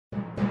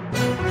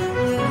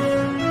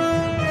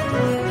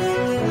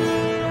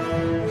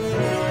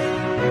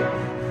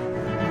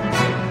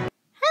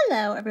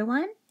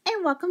everyone,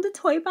 and welcome to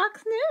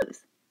Toybox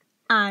News.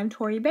 I'm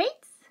Tori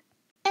Bates,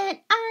 and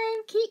I'm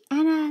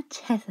Kyanna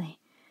Cheslie.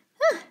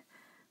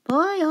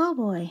 Boy, oh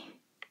boy,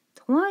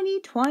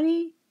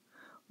 2020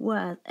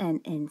 was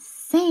an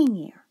insane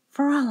year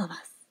for all of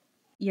us.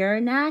 You're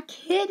not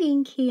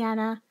kidding,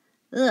 Kyanna.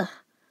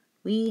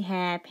 We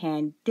had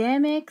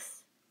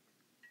pandemics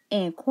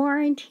and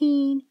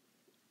quarantine,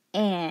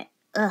 and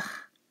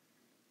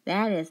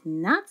that is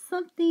not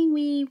something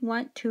we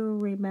want to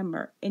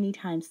remember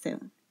anytime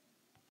soon.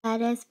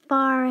 But as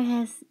far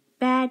as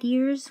bad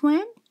years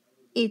went,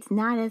 it's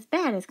not as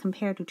bad as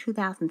compared to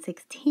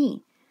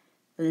 2016.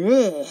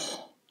 Ugh.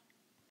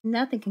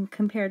 Nothing can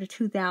compare to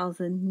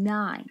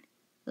 2009,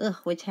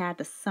 which had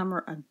the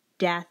summer of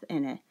death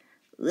in it.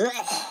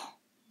 Ugh.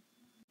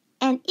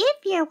 And if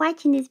you're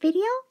watching this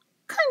video,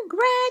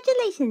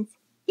 congratulations!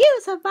 You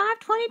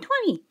survived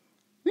 2020.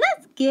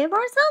 Let's give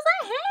ourselves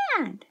a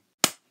hand.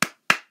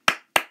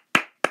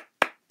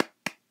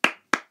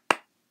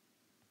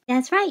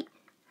 That's right.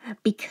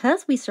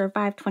 Because we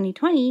survived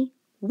 2020,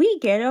 we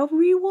get a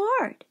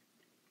reward.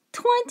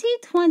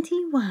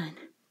 2021.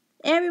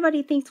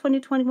 Everybody thinks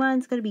 2021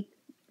 is going to be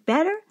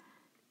better,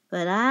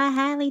 but I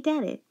highly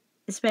doubt it,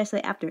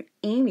 especially after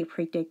Amy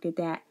predicted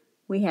that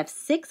we have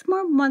 6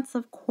 more months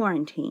of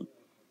quarantine.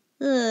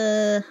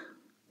 So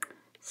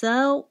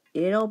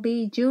it'll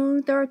be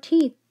June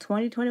 13th,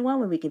 2021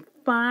 when we can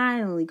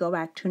finally go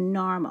back to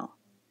normal.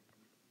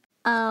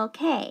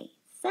 Okay,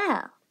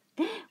 so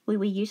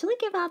we usually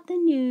give out the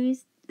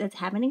news that's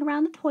happening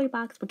around the toy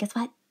box, but guess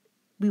what?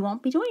 We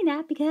won't be doing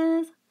that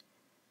because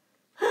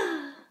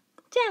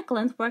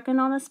Jacqueline's working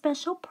on a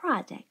special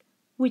project,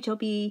 which will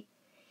be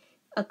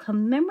a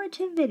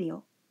commemorative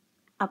video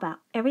about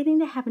everything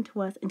that happened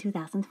to us in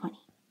 2020.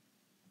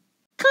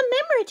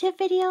 Commemorative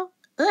video?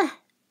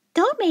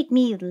 Don't make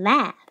me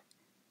laugh.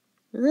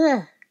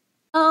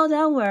 Oh,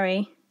 don't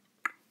worry.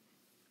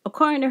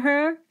 According to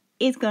her,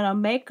 it's gonna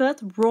make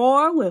us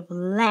roar with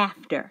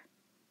laughter.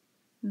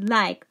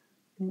 Like,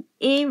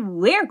 if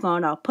we're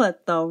gonna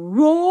put the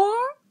roar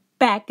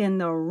back in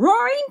the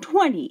roaring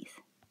 20s.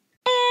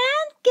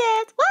 And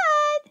guess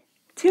what?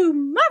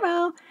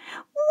 Tomorrow,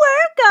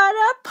 we're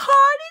gonna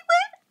party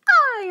with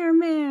Iron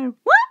Man.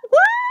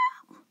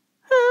 Whoop!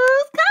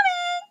 Who's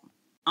coming?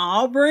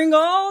 I'll bring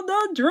all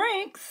the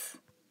drinks.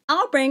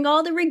 I'll bring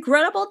all the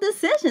regrettable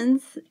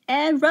decisions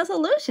and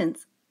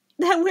resolutions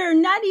that we're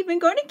not even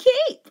going to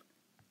keep.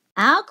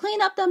 I'll clean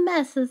up the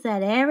messes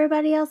that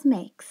everybody else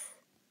makes.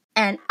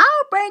 And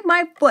I'll bring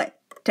my foot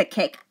to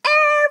kick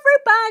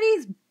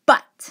everybody's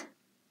butt.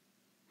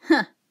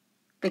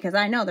 Because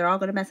I know they're all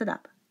going to mess it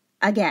up.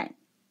 Again.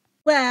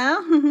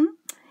 Well,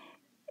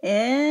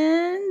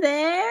 and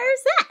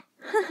there's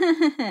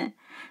that.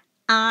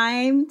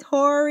 I'm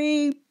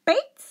Tori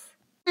Bates.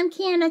 I'm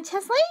Kyanna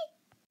Cheslie.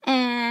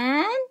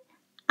 And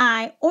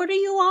I order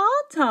you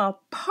all to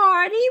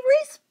party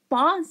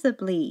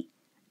responsibly.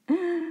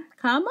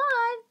 Come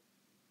on.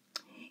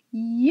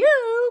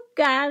 You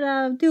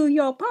gotta do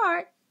your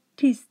part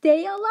to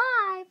stay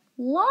alive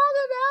long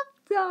enough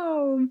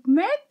to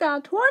make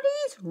the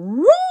 20s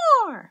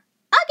roar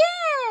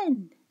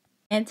again.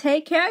 And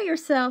take care of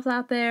yourselves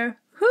out there.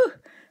 Whew.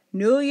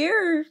 New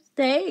Year's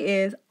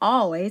Day is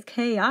always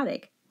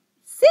chaotic.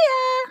 See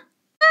ya!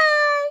 Bye!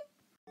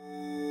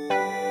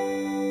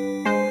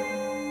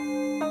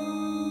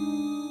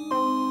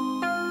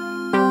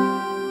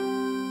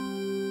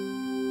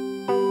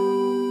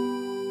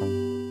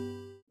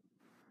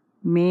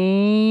 Me